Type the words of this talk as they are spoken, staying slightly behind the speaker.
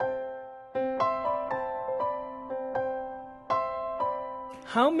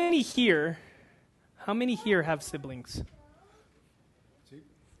How many here? How many here have siblings?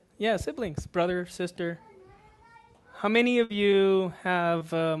 Yeah, siblings, brother, sister. How many of you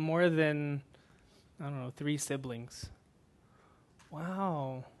have more than, I don't know, 3 siblings?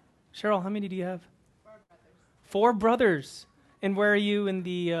 Wow. Cheryl, how many do you have? 4 brothers. And where are you in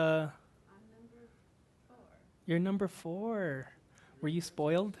the... I'm number 4. You're number 4. Were you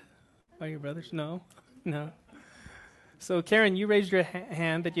spoiled by your brothers? No? No. So, Karen, you raised your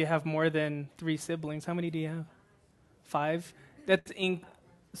hand that you have more than 3 siblings. How many do you have? 5?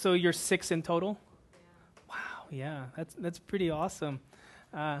 So you're 6 in total? Yeah. Wow, yeah, that's pretty awesome.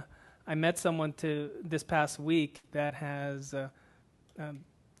 I met someone this past week that has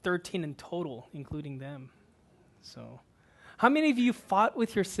 13 in total, including them. So, how many of you fought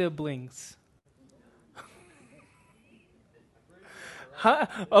with your siblings?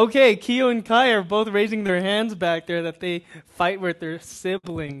 Okay, Keo and Kai are both raising their hands back there that they fight with their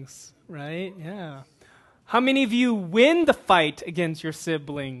siblings, right? Yeah. How many of you win the fight against your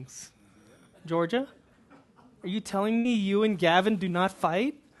siblings? Georgia? Are you telling me you and Gavin do not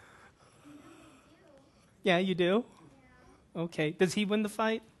fight? Yeah, you do? Okay. Does he win the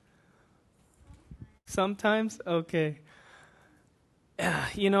fight? Sometimes? Okay.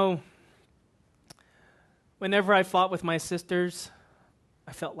 Whenever I fought with my sisters,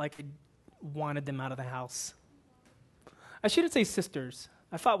 I felt like I wanted them out of the house. I shouldn't say sisters.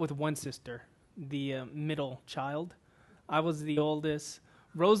 I fought with one sister, the middle child. I was the oldest.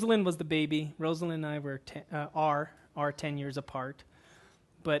 Rosalind was the baby. Rosalind and I are 10 years apart.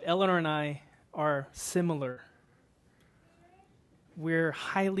 But Eleanor and I are similar. We're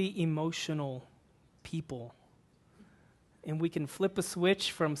highly emotional people. And we can flip a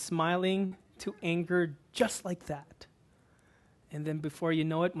switch from smiling to anger just like that. And then before you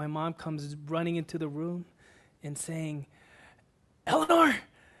know it, my mom comes running into the room and saying, Eleanor,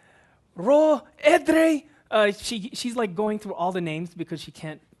 Ro, Edre. She's like going through all the names because she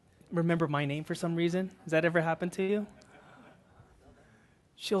can't remember my name for some reason. Has that ever happened to you?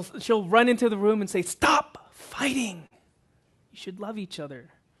 She'll run into the room and say, stop fighting. You should love each other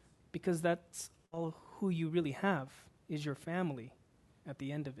because that's all who you really have is your family at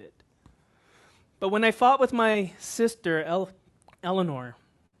the end of it. But when I fought with my sister, Eleanor,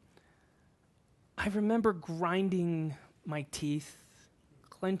 I remember grinding my teeth,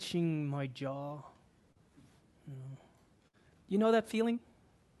 clenching my jaw. You know that feeling?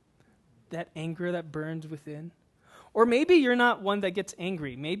 That anger that burns within? Or maybe you're not one that gets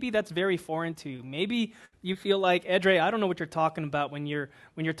angry. Maybe that's very foreign to you. Maybe you feel like, Edre, I don't know what you're talking about when you're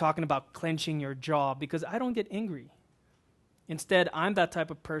talking about clenching your jaw, because I don't get angry. Instead, I'm that type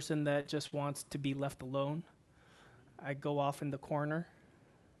of person that just wants to be left alone. I go off in the corner.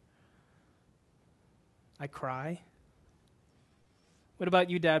 I cry. What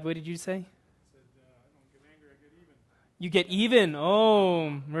about you, Dad? What did you say? I said, I don't get angry, I get even. You get even.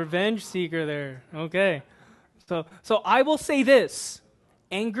 Oh, revenge seeker there. Okay. So I will say this.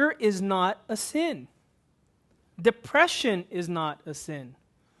 Anger is not a sin. Depression is not a sin.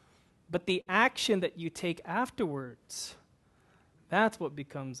 But the action that you take afterwards, that's what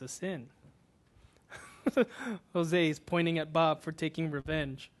becomes a sin. Jose is pointing at Bob for taking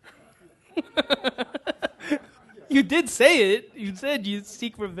revenge. You did say it. You said you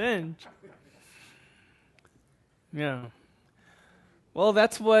seek revenge. Yeah. Well,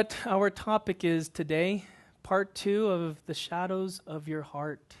 that's what our topic is today. Part 2 of the shadows of your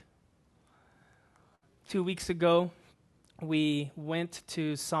heart. 2 weeks ago, we went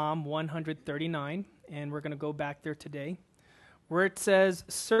to Psalm 139, and we're going to go back there today, where it says,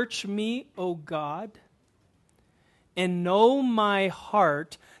 "Search me, O God, and know my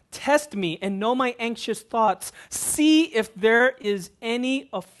heart. Test me and know my anxious thoughts. See if there is any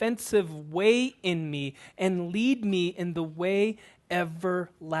offensive way in me, and lead me in the way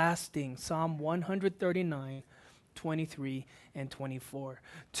everlasting." Psalm 139, 23 and 24.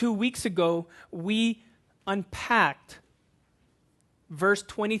 2 weeks ago, we unpacked verse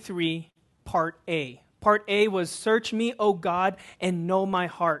 23, part A. Part A was, "Search me, O God, and know my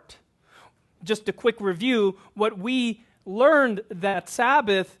heart." Just a quick review, what we learned that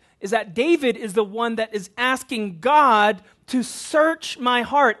Sabbath is that David is the one that is asking God to search my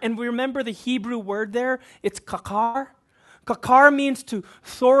heart. And we remember the Hebrew word there, it's kakar. Kakar means to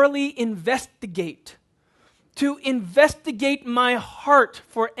thoroughly investigate. To investigate my heart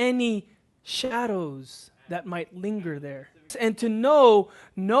for any shadows that might linger there. And to know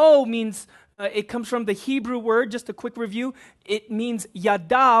means, it comes from the Hebrew word, just a quick review. It means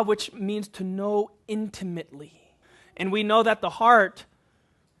yada, which means to know intimately. And we know that the heart,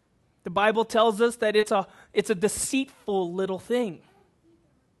 the Bible tells us that it's a deceitful little thing.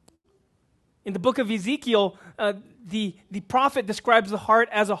 In the book of Ezekiel, the prophet describes the heart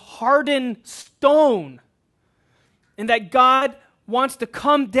as a hardened stone, and that God wants to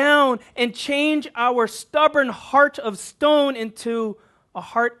come down and change our stubborn heart of stone into a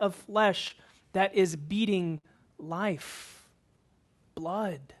heart of flesh that is beating life,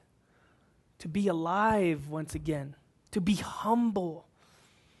 blood, to be alive once again, to be humble.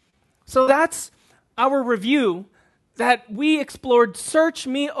 So that's our review that we explored. Search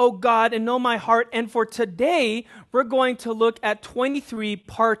me, O God, and know my heart. And for today, we're going to look at 23,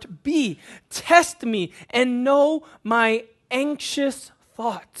 part B. Test me and know my anxious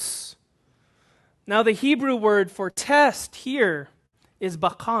thoughts. Now, the Hebrew word for test here is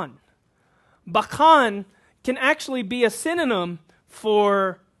bakan. Bakan can actually be a synonym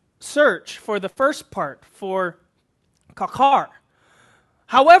for search, for the first part, for kakar.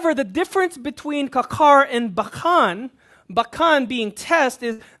 However, the difference between kakar and bakan being test,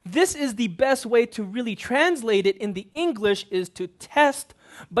 is this is the best way to really translate it in the English, is to test,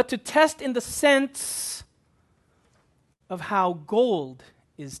 but to test in the sense of how gold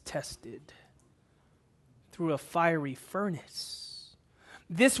is tested through a fiery furnace.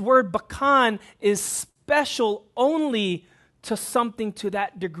 This word bakan is special only to something to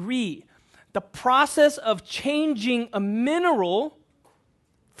that degree. The process of changing a mineral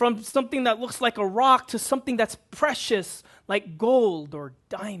from something that looks like a rock to something that's precious, like gold or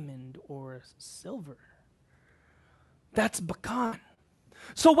diamond or silver. That's bakan.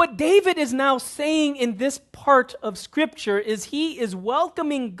 So what David is now saying in this part of Scripture is he is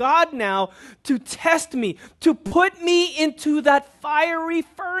welcoming God now to test me, to put me into that fiery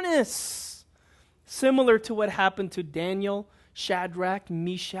furnace. Similar to what happened to Daniel, Shadrach,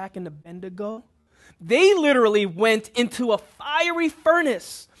 Meshach, and Abednego. They literally went into a fiery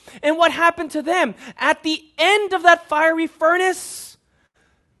furnace. And what happened to them? At the end of that fiery furnace,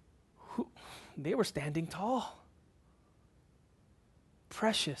 they were standing tall.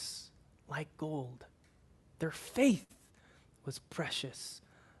 Precious like gold. Their faith was precious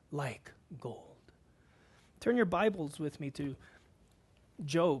like gold. Turn your Bibles with me to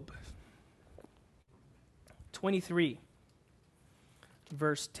Job 23,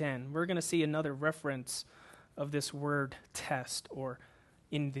 verse 10. We're going to see another reference of this word test, or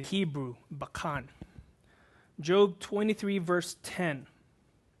in the Hebrew, bakan. Job 23, verse 10.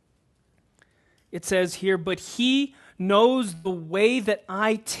 It says here, "But he knows the way that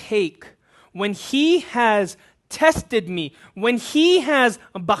I take. When he has tested me, when he has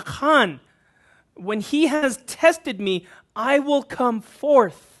bakan, when he has tested me, I will come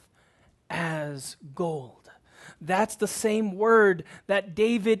forth as gold." That's the same word that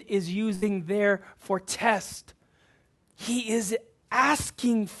David is using there for test. He is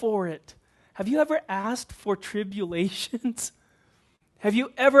asking for it. Have you ever asked for tribulations? Have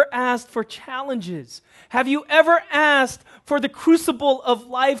you ever asked for challenges? Have you ever asked for the crucible of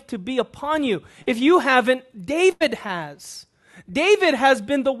life to be upon you? If you haven't, David has. David has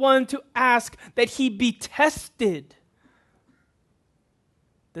been the one to ask that he be tested.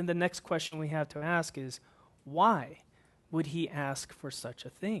 Then the next question we have to ask is, why would he ask for such a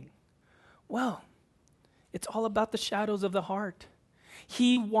thing? Well, it's all about the shadows of the heart.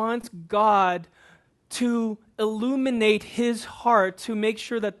 He wants God to illuminate his heart, to make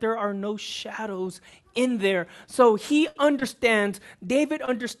sure that there are no shadows in there. So he understands, David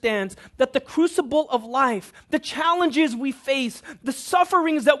understands, that the crucible of life, the challenges we face, the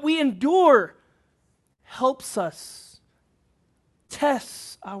sufferings that we endure, helps us,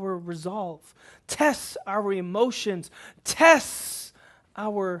 tests our resolve, tests our emotions, tests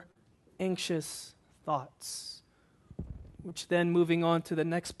our anxious thoughts. Which then, moving on to the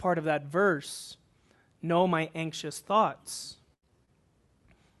next part of that verse, know my anxious thoughts.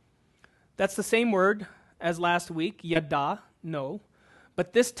 That's the same word as last week, yada, know.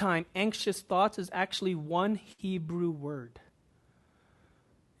 But this time, anxious thoughts is actually one Hebrew word.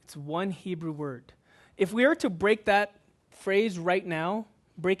 It's one Hebrew word. If we were to break that phrase right now,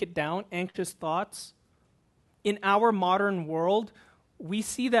 break it down, anxious thoughts, in our modern world, we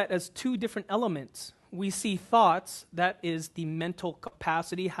see that as two different elements. We see thoughts, that is the mental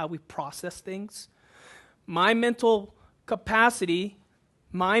capacity, how we process things. My mental capacity,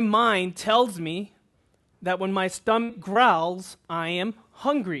 my mind tells me that when my stomach growls, I am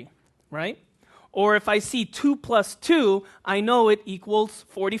hungry, right? Or if I see 2 plus 2, I know it equals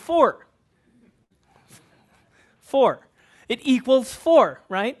 44. 4. It equals 4,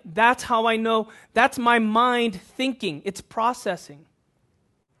 right? That's how I know. That's my mind thinking. It's processing.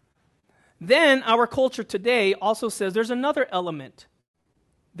 Then our culture today also says there's another element.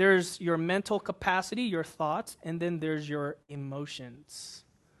 There's your mental capacity, your thoughts, and then there's your emotions.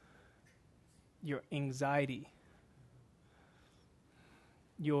 your anxiety,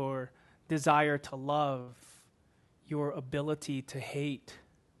 your desire to love, your ability to hate.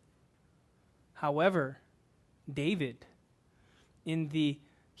 However, David, in the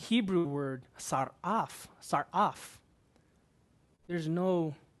Hebrew word saraf, there's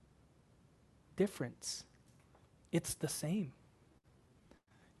no difference. It's the same.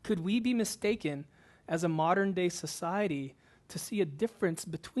 Could we be mistaken as a modern day society to see a difference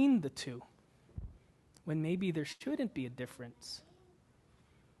between the two when maybe there shouldn't be a difference?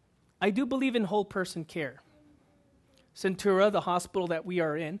 I do believe in whole person care. Centura, the hospital that we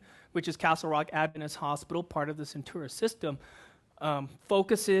are in, which is Castle Rock Adventist Hospital, part of the Centura system,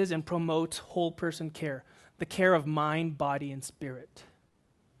 focuses and promotes whole person care, the care of mind, body, and spirit.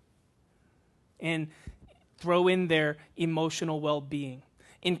 And throw in there emotional well-being.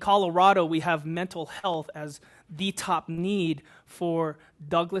 In Colorado, we have mental health as the top need for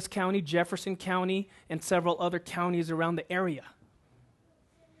Douglas County, Jefferson County, and several other counties around the area.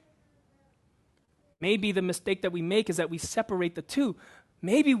 Maybe the mistake that we make is that we separate the two.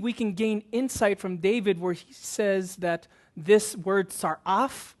 Maybe we can gain insight from David where he says that this word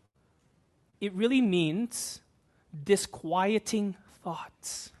saraf, it really means disquieting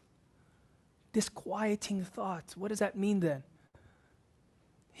thoughts. Disquieting thoughts. What does that mean then?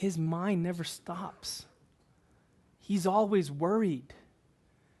 His mind never stops. He's always worried.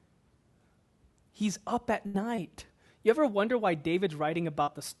 He's up at night. You ever wonder why David's writing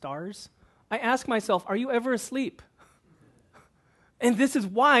about the stars? I ask myself, are you ever asleep? And this is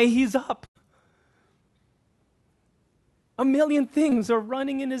why he's up. A million things are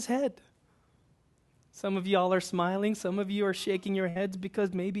running in his head. Some of y'all are smiling. Some of you are shaking your heads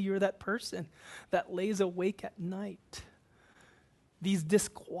because maybe you're that person that lays awake at night. These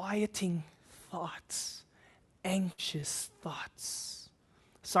disquieting thoughts, anxious thoughts.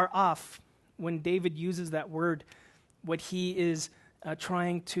 Saraf, when David uses that word, what he is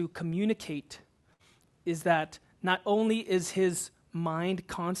trying to communicate is that not only is his mind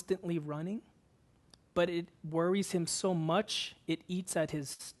constantly running, but it worries him so much it eats at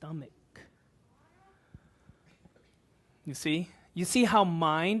his stomach. You see how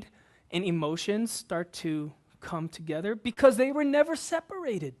mind and emotions start to come together because they were never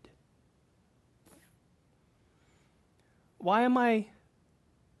separated. Why am I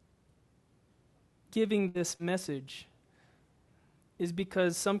giving this message? Is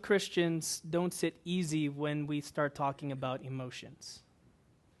because some Christians don't sit easy when we start talking about emotions.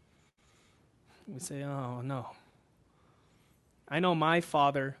 We say, oh no. I know my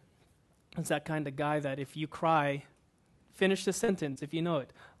father is that kind of guy that if you cry, finish the sentence if you know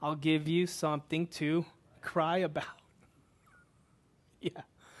it. I'll give you something to cry about. Yeah,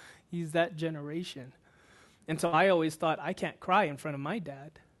 he's that generation. And so I always thought, I can't cry in front of my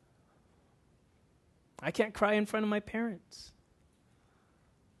dad. I can't cry in front of my parents.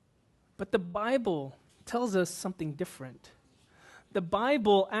 But the Bible tells us something different. The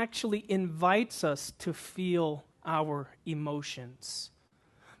Bible actually invites us to feel our emotions.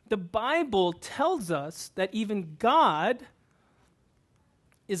 The Bible tells us that even God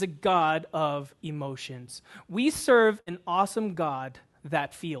is a God of emotions. We serve an awesome God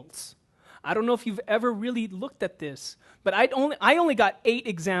that feels. I don't know if you've ever really looked at this, but I only got 8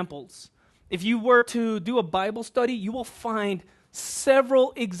 examples. If you were to do a Bible study, you will find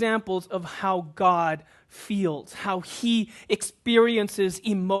several examples of how God feels, how he experiences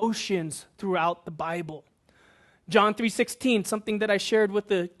emotions throughout the Bible. John 3:16, something that I shared with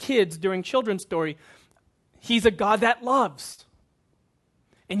the kids during children's story. He's a God that loves.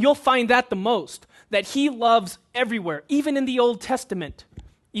 And you'll find that the most, that he loves everywhere, even in the Old Testament.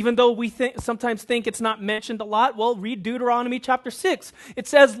 Even though we sometimes think it's not mentioned a lot, well, read Deuteronomy chapter 6. It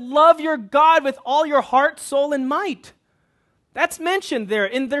says, love your God with all your heart, soul, and might. That's mentioned there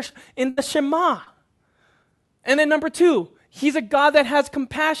in the Shema. And then number 2, he's a God that has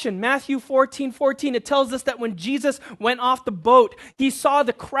compassion. Matthew 14:14, it tells us that when Jesus went off the boat, he saw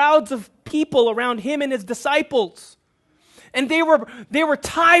the crowds of people around him and his disciples. And they were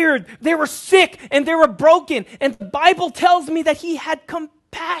tired, they were sick, and they were broken. And the Bible tells me that he had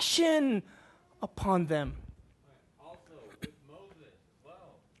compassion upon them. Also, with Moses as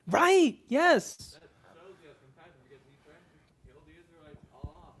well. Right, yes. That shows he has compassion because he tried to kill the Israelites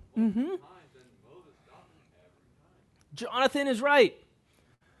all off multiple times, and Moses stopped him every time. Jonathan is right.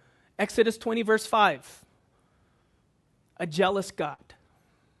 Exodus 20, verse 5. A jealous God.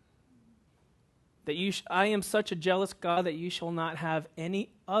 That I am such a jealous God that you shall not have any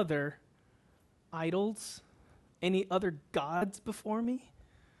other idols, any other gods before me.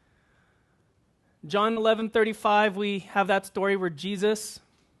 John 11:35, we have that story where Jesus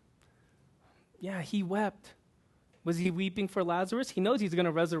Yeah, he wept. Was he weeping for Lazarus? He knows he's going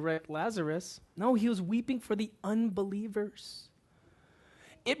to resurrect Lazarus. No, he was weeping for the unbelievers.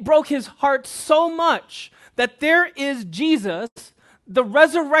 It broke his heart so much that there is Jesus, the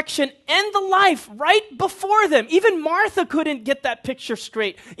resurrection and the life right before them. Even Martha couldn't get that picture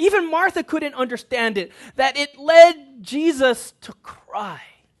straight. Even Martha couldn't understand it, that it led Jesus to cry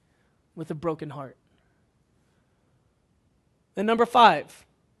with a broken heart. And number 5,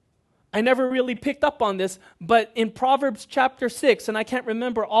 I never really picked up on this, but in Proverbs chapter 6, and I can't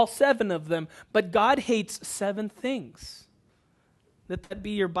remember all 7 of them, but God hates 7 things. Let that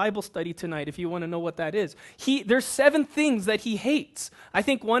be your Bible study tonight if you want to know what that is. There's 7 things that he hates. I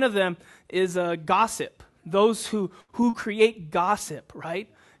think one of them is gossip. Those who create gossip, right?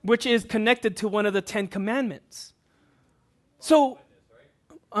 Which is connected to one of the 10 commandments. So,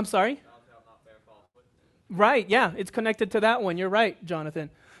 I'm sorry? Right, yeah, it's connected to that one. You're right, Jonathan.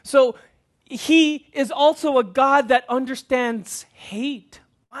 So, he is also a God that understands hate.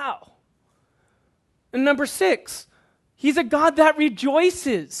 Wow. And number 6, he's a God that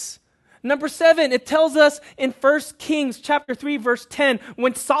rejoices. Number 7, it tells us in 1 Kings chapter 3, verse 10,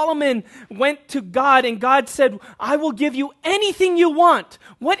 when Solomon went to God and God said, I will give you anything you want.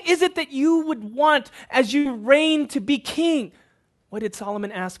 What is it that you would want as you reign to be king? What did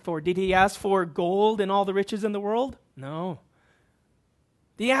Solomon ask for? Did he ask for gold and all the riches in the world? No.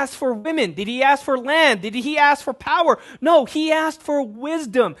 Did he ask for women? Did he ask for land? Did he ask for power? No, he asked for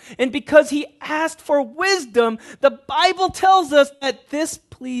wisdom. And because he asked for wisdom, the Bible tells us that this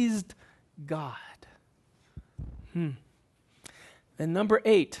pleased God. And number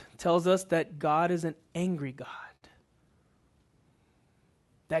 8 tells us that God is an angry God.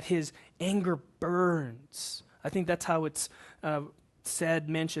 That his anger burns. I think that's how it's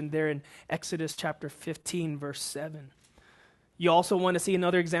mentioned there in Exodus chapter 15, verse 7. You also want to see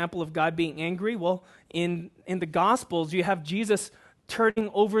another example of God being angry? Well, in the Gospels, you have Jesus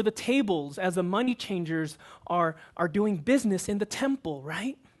turning over the tables as the money changers are doing business in the temple,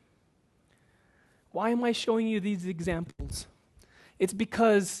 right? Why am I showing you these examples? It's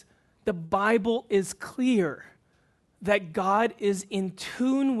because the Bible is clear that God is in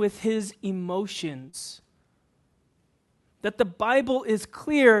tune with his emotions. That the Bible is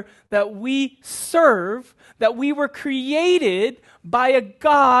clear that we serve, that we were created by a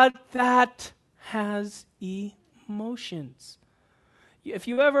God that has emotions. If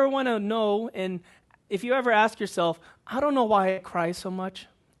you ever want to know, and if you ever ask yourself, I don't know why I cry so much.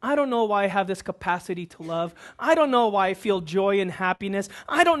 I don't know why I have this capacity to love. I don't know why I feel joy and happiness.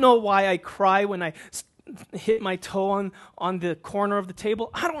 I don't know why I cry when I hit my toe on the corner of the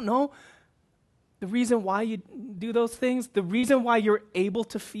table. I don't know. The reason why you do those things, the reason why you're able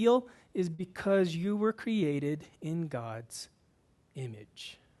to feel is because you were created in God's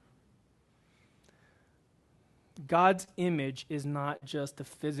image. God's image is not just a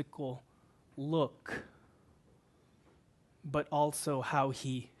physical look, but also how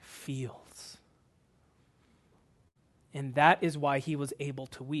he feels. And that is why he was able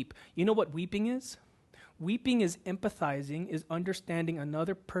to weep. You know what weeping is? Weeping is empathizing, is understanding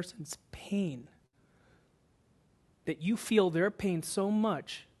another person's pain. That you feel their pain so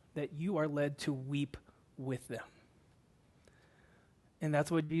much that you are led to weep with them. And that's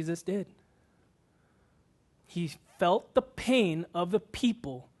what Jesus did. He felt the pain of the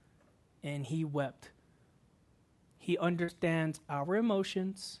people and he wept. He understands our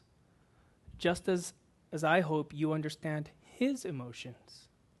emotions just as I hope you understand his emotions.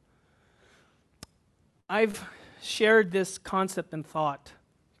 I've shared this concept and thought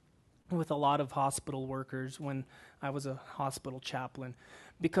with a lot of hospital workers when I was a hospital chaplain,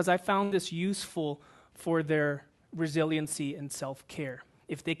 because I found this useful for their resiliency and self-care,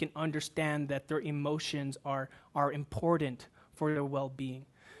 if they can understand that their emotions are important for their well-being.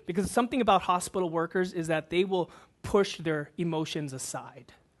 Because something about hospital workers is that they will push their emotions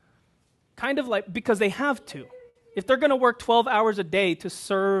aside. Kind of like, because they have to. If they're going to work 12 hours a day to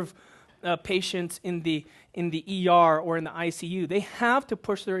serve patients in the ER or in the ICU, they have to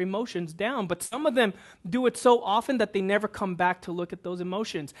push their emotions down. But some of them do it so often that they never come back to look at those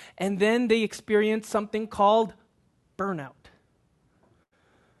emotions. And then they experience something called burnout.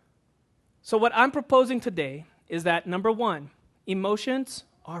 So what I'm proposing today is that, number 1, emotions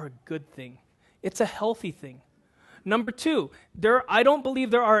are a good thing. It's a healthy thing. Number 2, I don't believe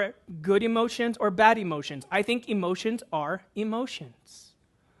there are good emotions or bad emotions. I think emotions are emotions.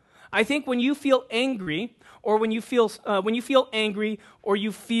 I think when you feel angry, or when you feel angry, or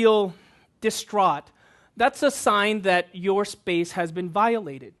you feel distraught, that's a sign that your space has been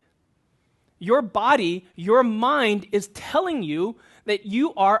violated. Your body, your mind is telling you that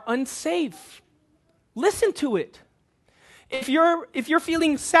you are unsafe. Listen to it. If you're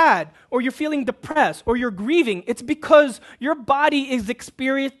feeling sad or you're feeling depressed or you're grieving, it's because your body is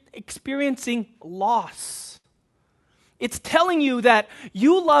experiencing loss. It's telling you that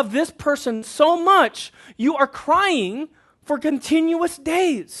you love this person so much, you are crying for continuous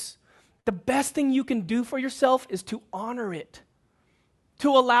days. The best thing you can do for yourself is to honor it, to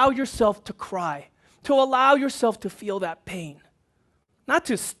allow yourself to cry, to allow yourself to feel that pain. Not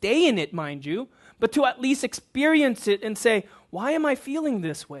to stay in it, mind you, but to at least experience it and say, why am I feeling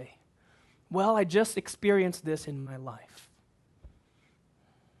this way? Well, I just experienced this in my life.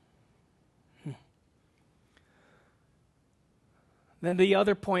 Then the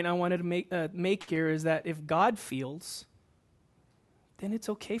other point I wanted to make here is that if God feels, then it's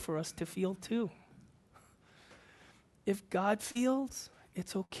okay for us to feel too. If God feels,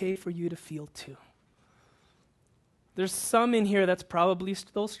 it's okay for you to feel too. There's some in here that's probably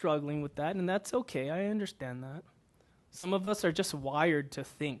still struggling with that, and that's okay. I understand that. Some of us are just wired to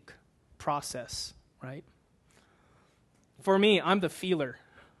think, process, right? For me, I'm the feeler.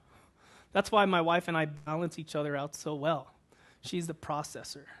 That's why my wife and I balance each other out so well. She's the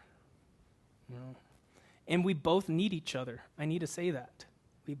processor. You know? And we both need each other. I need to say that.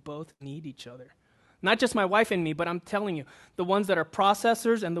 We both need each other. Not just my wife and me, but I'm telling you, the ones that are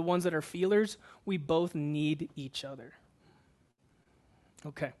processors and the ones that are feelers, we both need each other.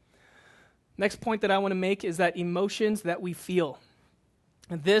 Okay. Next point that I want to make is that emotions that we feel.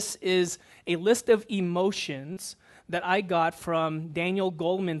 And this is a list of emotions that I got from Daniel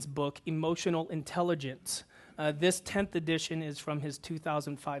Goleman's book, Emotional Intelligence. This 10th edition is from his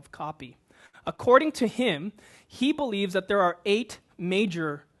 2005 copy. According to him, he believes that there are 8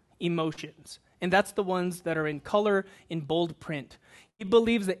 major emotions, and that's the ones that are in color in bold print. He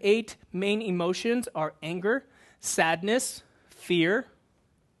believes the 8 main emotions are anger, sadness, fear,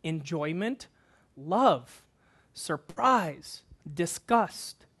 enjoyment, love, surprise,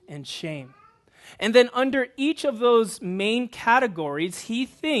 disgust, and shame. And then under each of those main categories, he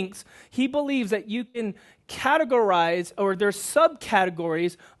believes that you can categorize, or there's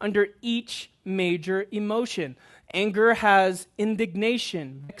subcategories under each major emotion. Anger has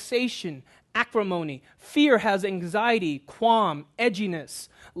indignation, vexation, acrimony. Fear has anxiety, qualm, edginess.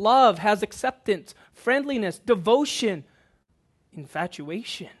 Love has acceptance, friendliness, devotion,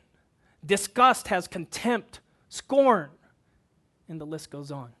 infatuation. Disgust has contempt, scorn, and the list goes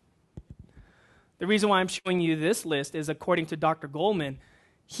on. The reason why I'm showing you this list is, according to Dr. Goleman,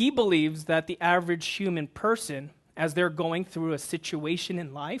 he believes that the average human person, as they're going through a situation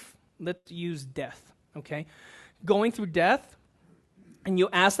in life, let's use death, okay? Going through death, and you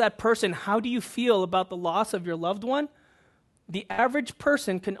ask that person, how do you feel about the loss of your loved one? The average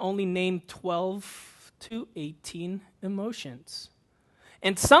person can only name 12 to 18 emotions.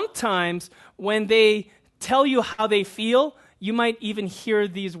 And sometimes when they tell you how they feel, you might even hear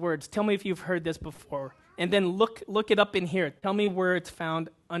these words. Tell me if you've heard this before. And then look it up in here. Tell me where it's found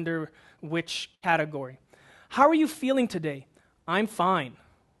under which category. How are you feeling today? I'm fine.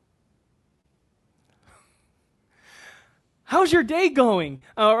 How's your day going?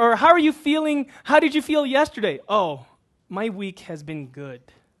 Or how are you feeling? How did you feel yesterday? Oh, my week has been good.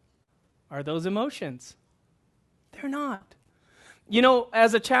 Are those emotions? They're not. You know,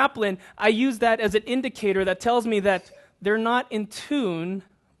 as a chaplain, I use that as an indicator that tells me that they're not in tune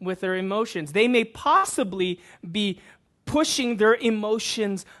with their emotions. They may possibly be pushing their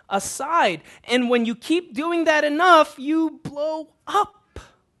emotions aside. And when you keep doing that enough, you blow up.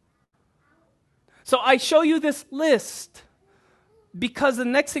 So I show you this list because the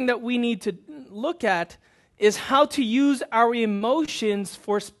next thing that we need to look at is how to use our emotions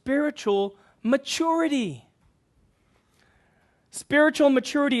for spiritual maturity. Spiritual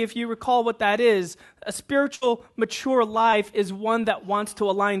maturity, if you recall what that is, a spiritual mature life is one that wants to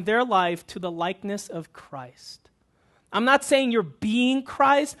align their life to the likeness of Christ. I'm not saying you're being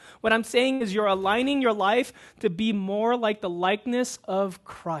Christ. What I'm saying is you're aligning your life to be more like the likeness of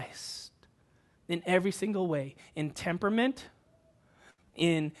Christ in every single way, in temperament,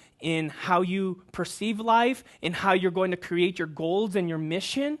 in how you perceive life, in how you're going to create your goals and your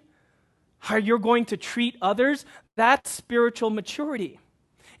mission, how you're going to treat others. That's spiritual maturity.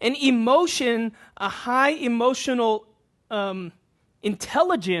 And emotion, a high emotional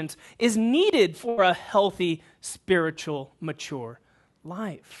intelligence is needed for a healthy, spiritual, mature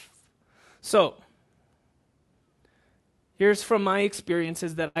life. So, here's from my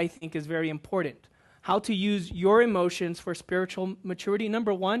experiences that I think is very important. How to use your emotions for spiritual maturity.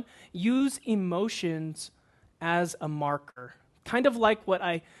 Number 1, use emotions as a marker. Kind of like what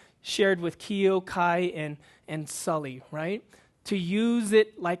I shared with Keo, Kai, and Sully, right? To use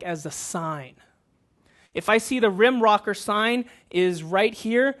it like as a sign. If I see the rim rocker sign is right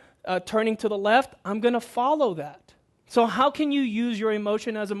here, turning to the left, I'm going to follow that. So how can you use your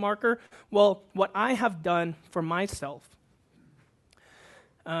emotion as a marker? Well, what I have done for myself,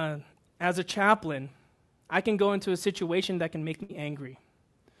 as a chaplain, I can go into a situation that can make me angry.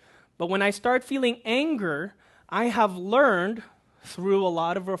 But when I start feeling anger, I have learned through a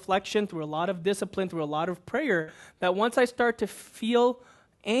lot of reflection, through a lot of discipline, through a lot of prayer, that once I start to feel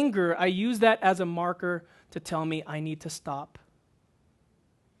anger, I use that as a marker to tell me I need to stop.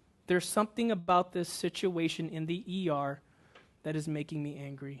 There's something about this situation in the ER that is making me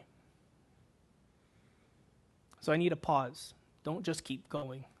angry. So I need a pause. Don't just keep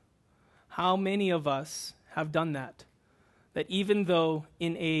going. How many of us have done that? That even though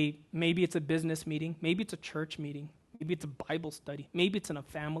maybe it's a business meeting, maybe it's a church meeting, maybe it's a Bible study, maybe it's in a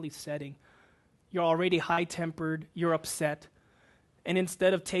family setting, you're already high-tempered, you're upset, and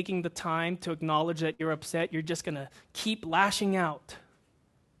instead of taking the time to acknowledge that you're upset, you're just going to keep lashing out,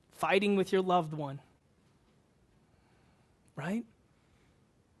 fighting with your loved one. Right?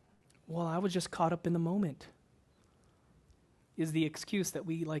 Well, I was just caught up in the moment, is the excuse that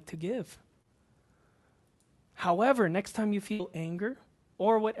we like to give. However, next time you feel anger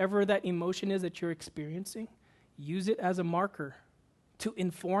or whatever that emotion is that you're experiencing, use it as a marker to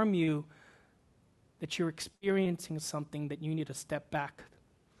inform you that you're experiencing something that you need to step back.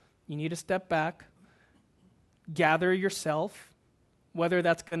 You need to step back, gather yourself, whether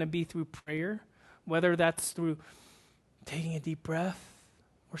that's going to be through prayer, whether that's through taking a deep breath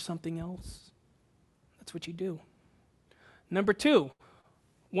or something else. That's what you do. Number 2,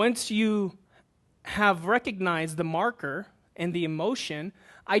 once you have recognized the marker and the emotion,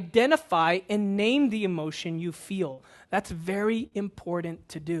 identify and name the emotion you feel. That's very important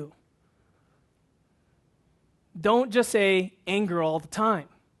to do. Don't just say anger all the time.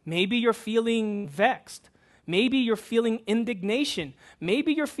 Maybe you're feeling vexed. Maybe you're feeling indignation.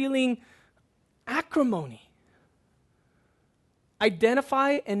 Maybe you're feeling acrimony.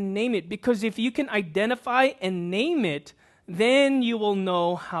 Identify and name it, because if you can identify and name it, then you will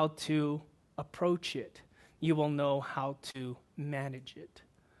know how to approach it. You will know how to manage it.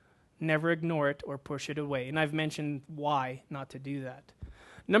 Never ignore it or push it away. And I've mentioned why not to do that.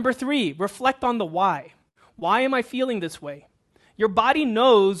 Number 3, reflect on the why. Why am I feeling this way? Your body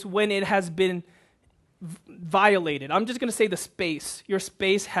knows when it has been violated. I'm just going to say the space. Your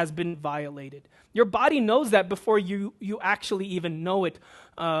space has been violated. Your body knows that before you actually even know it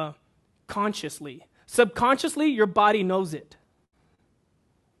consciously. Subconsciously, your body knows it.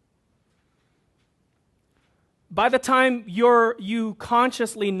 By the time you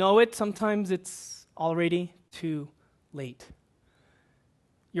consciously know it, sometimes it's already too late.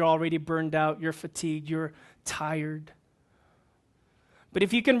 You're already burned out, you're fatigued, you're tired. But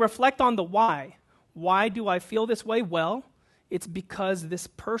if you can reflect on the why do I feel this way? Well, it's because this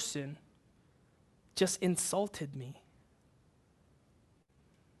person just insulted me.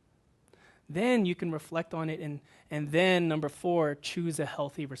 Then you can reflect on it, and then number 4, choose a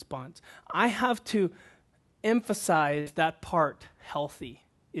healthy response. I have to emphasize that part, healthy,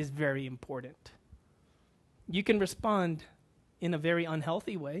 is very important. You can respond in a very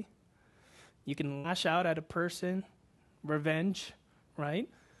unhealthy way. You can lash out at a person, revenge, right?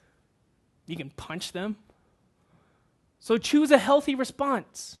 You can punch them. So choose a healthy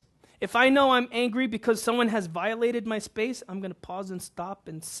response. If I know I'm angry because someone has violated my space, I'm going to pause and stop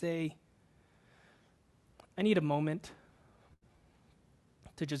and say, I need a moment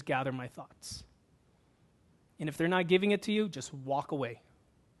to just gather my thoughts. And if they're not giving it to you, just walk away.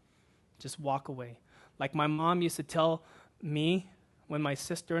 Just walk away. Like my mom used to tell me when my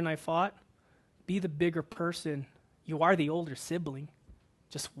sister and I fought, be the bigger person. You are the older sibling.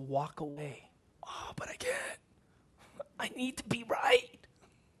 Just walk away. Oh, but I can't. I need to be right.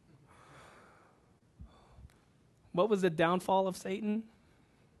 What was the downfall of Satan?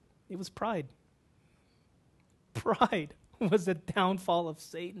 It was pride. Pride was the downfall of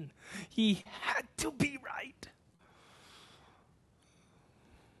Satan. He had to be right.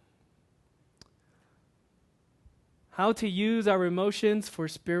 How to use our emotions for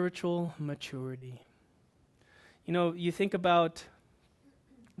spiritual maturity. You know, you think about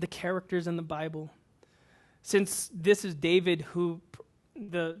the characters in the Bible. Since this is David, who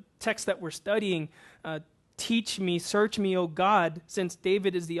the text that we're studying, teach me, search me, O God, since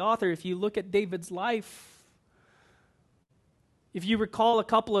David is the author, if you look at David's life, if you recall a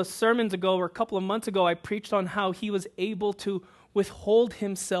couple of sermons ago or a couple of months ago, I preached on how he was able to withhold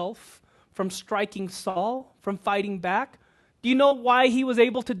himself from striking Saul, from fighting back. Do you know why he was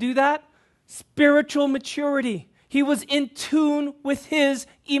able to do that? Spiritual maturity. He was in tune with his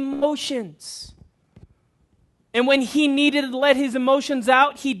emotions. And when he needed to let his emotions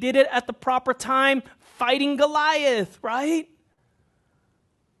out, he did it at the proper time, fighting Goliath, right?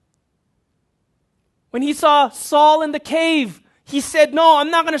 When he saw Saul in the cave, he said, no, I'm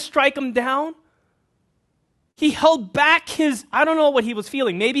not going to strike him down. He held back his, I don't know what he was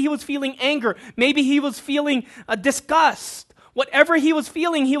feeling. Maybe he was feeling anger. Maybe he was feeling disgust. Whatever he was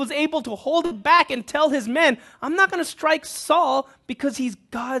feeling, he was able to hold it back and tell his men, I'm not going to strike Saul because he's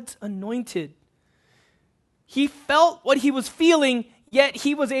God's anointed. He felt what he was feeling, yet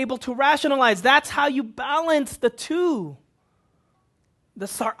he was able to rationalize. That's how you balance the two. The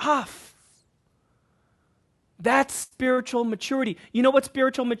saraf. That's spiritual maturity. You know what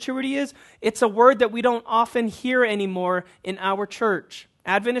spiritual maturity is? It's a word that we don't often hear anymore in our church.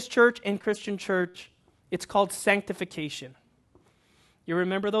 Adventist church and Christian church. It's called sanctification. You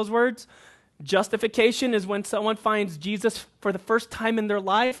remember those words? Justification is when someone finds Jesus for the first time in their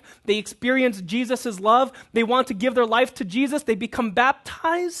life. They experience Jesus' love. They want to give their life to Jesus. They become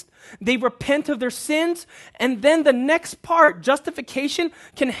baptized. They repent of their sins. And then the next part, justification,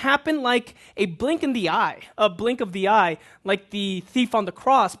 can happen like a blink of the eye, like the thief on the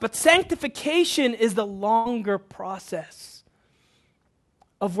cross. But sanctification is the longer process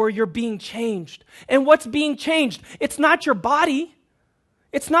of where you're being changed. And what's being changed? It's not your body.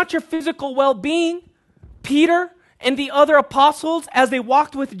 It's not your physical well-being. Peter and the other apostles, as they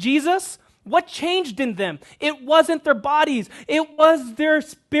walked with Jesus, what changed in them? It wasn't their bodies. It was their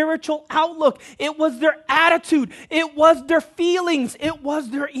spiritual outlook. It was their attitude. It was their feelings. It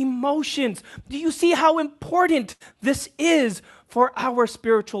was their emotions. Do you see how important this is for our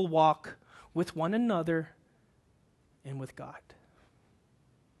spiritual walk with one another and with God?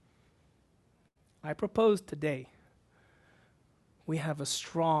 I propose today we have a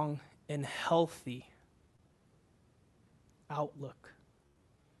strong and healthy outlook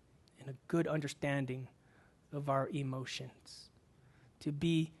and a good understanding of our emotions.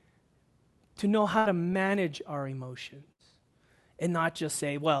 To know how to manage our emotions and not just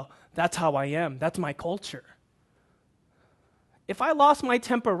say, well, that's how I am. That's my culture. If I lost my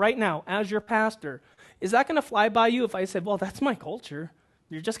temper right now as your pastor, is that going to fly by you if I said, well, that's my culture?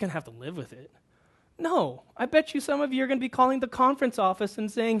 You're just going to have to live with it. No, I bet you some of you are going to be calling the conference office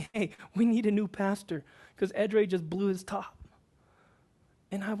and saying, hey, we need a new pastor because Edre just blew his top.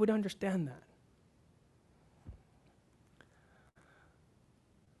 And I would understand that.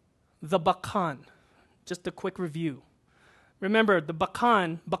 The bakan, just a quick review. Remember, the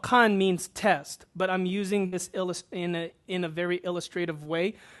bakan means test, but I'm using this in a very illustrative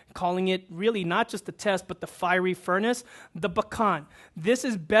way, calling it really not just the test, but the fiery furnace, the bakan. This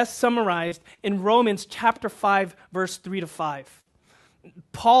is best summarized in Romans chapter 5, verse 3-5.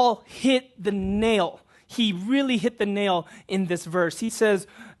 Paul hit the nail. He really hit the nail in this verse. He says,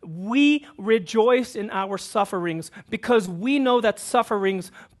 we rejoice in our sufferings because we know that suffering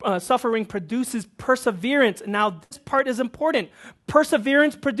produces perseverance. Now, this part is important.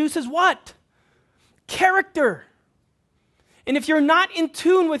 Perseverance produces what? Character. And if you're not in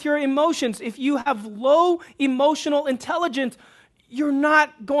tune with your emotions, if you have low emotional intelligence, you're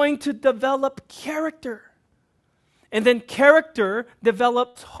not going to develop character. And then character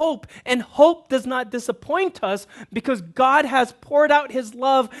develops hope. And hope does not disappoint us because God has poured out His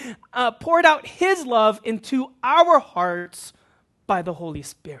love into our hearts by the Holy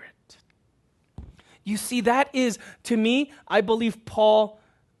Spirit. You see, that is, to me, I believe Paul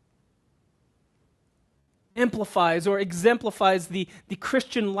amplifies or exemplifies the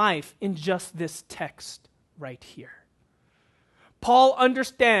Christian life in just this text right here. Paul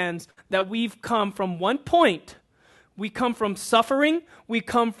understands that we've come from one point. We come from suffering, we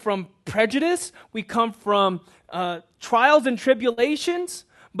come from prejudice, we come from trials and tribulations.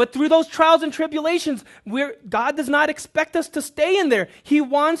 But through those trials and tribulations, God does not expect us to stay in there. He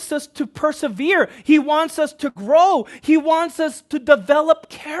wants us to persevere. He wants us to grow. He wants us to develop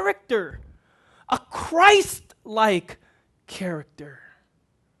character, a Christ-like character.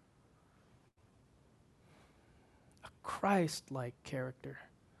 A Christ-like character.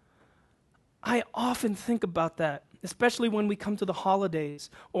 I often think about that, especially when we come to the holidays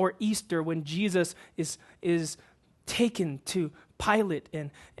or Easter, when Jesus is taken to Pilate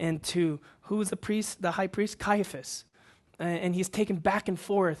and to, who was the priest, the high priest? Caiaphas. And he's taken back and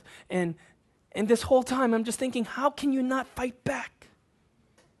forth. And this whole time I'm just thinking, how can you not fight back?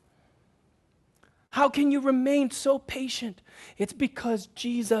 How can you remain so patient? It's because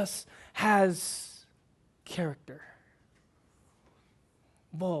Jesus has character.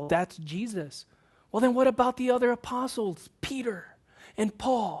 Well, that's Jesus. Well, then what about the other apostles, Peter and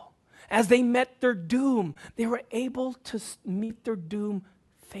Paul? As they met their doom, they were able to meet their doom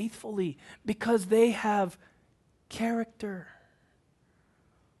faithfully because they have character.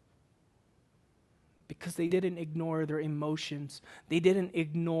 Because they didn't ignore their emotions. They didn't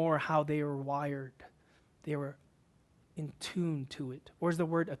ignore how they were wired. They were in tune to it. Where's the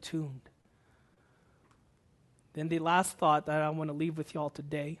word attuned? Then the last thought that I want to leave with y'all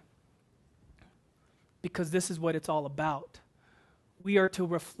today, because this is what it's all about. We are to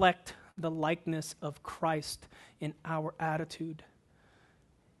reflect the likeness of Christ in our attitude,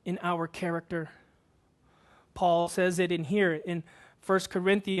 in our character. Paul says it in here in 1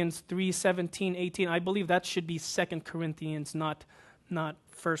 Corinthians 3:17, 18. I believe that should be 2 Corinthians, not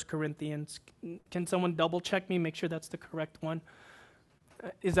 1 Corinthians. Can someone double check me, make sure that's the correct one?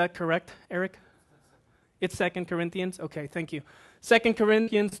 Is that correct, Eric? It's 2 Corinthians? Okay, thank you. 2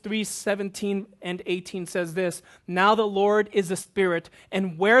 Corinthians 3:17 and 18 says this, "Now the Lord is a spirit,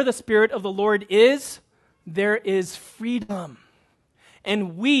 and where the Spirit of the Lord is, there is freedom.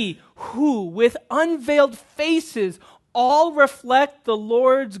 And we who with unveiled faces all reflect the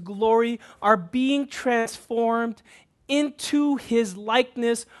Lord's glory are being transformed into his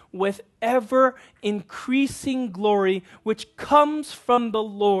likeness with ever increasing glory, which comes from the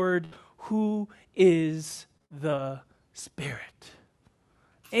Lord who is the Spirit."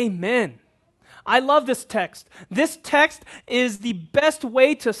 Amen. I love this text. This text is the best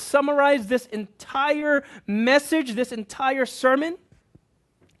way to summarize this entire message, this entire sermon.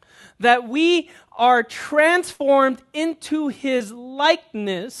 That we are transformed into his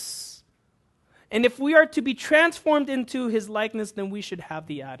likeness. And if we are to be transformed into his likeness, then we should have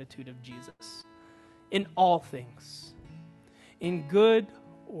the attitude of Jesus in all things, in good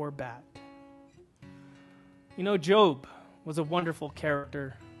or bad. You know, Job was a wonderful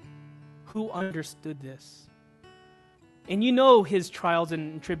character who understood this. And you know his trials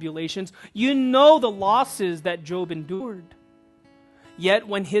and tribulations. You know the losses that Job endured. Yet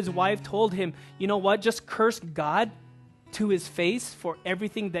when his wife told him, you know what, just curse God to his face for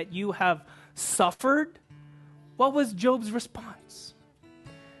everything that you have suffered, what was Job's response?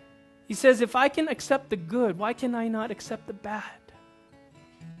 He says, if I can accept the good, why can I not accept the bad?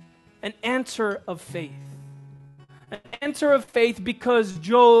 An answer of faith. An answer of faith because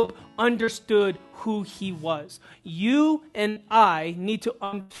Job understood who he was. You and I need to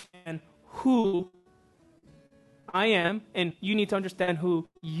understand who I am, and you need to understand who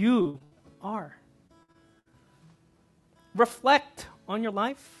you are. Reflect on your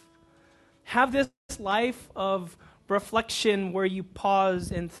life. Have this life of reflection where you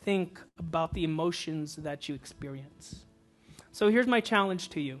pause and think about the emotions that you experience. So here's my challenge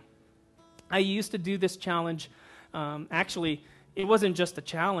to you. I used to do this challenge. Actually, it wasn't just a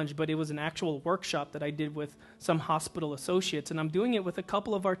challenge, but it was an actual workshop that I did with some hospital associates, and I'm doing it with a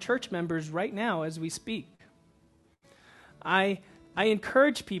couple of our church members right now as we speak. I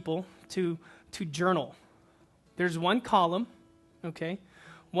encourage people to journal. There's one column, okay?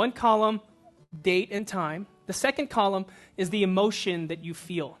 One column, date and time. The second column is the emotion that you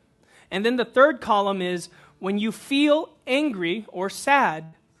feel. And then the third column is when you feel angry or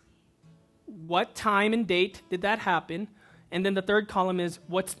sad, what time and date did that happen? And then the third column is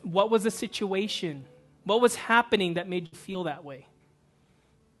what was the situation? What was happening that made you feel that way?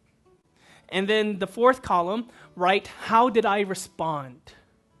 And then the fourth column, write, how did I respond?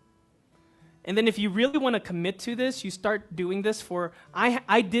 And then if you really want to commit to this, you start doing this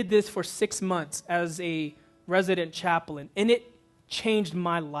I did this for 6 months as a resident chaplain, and it changed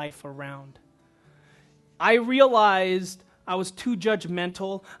my life around. I realized I was too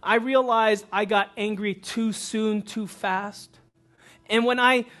judgmental. I realized I got angry too soon, too fast. And when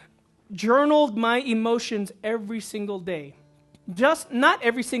I journaled my emotions every single day, just not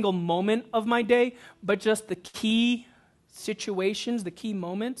every single moment of my day, but just the key situations, the key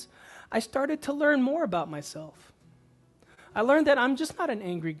moments, I started to learn more about myself. I learned that I'm just not an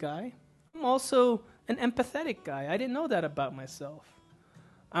angry guy. I'm also an empathetic guy. I didn't know that about myself.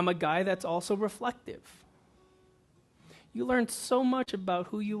 I'm a guy that's also reflective. You learn so much about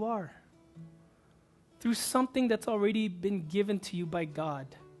who you are through something that's already been given to you by God.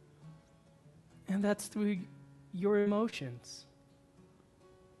 And that's through your emotions.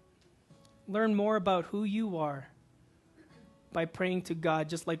 Learn more about who you are by praying to God,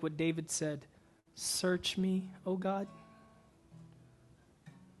 just like what David said, "Search me, O God.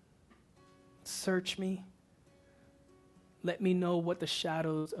 Search me. Let me know what the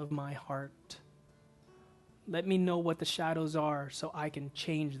shadows of my heart. Let me know what the shadows are so I can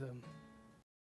change them."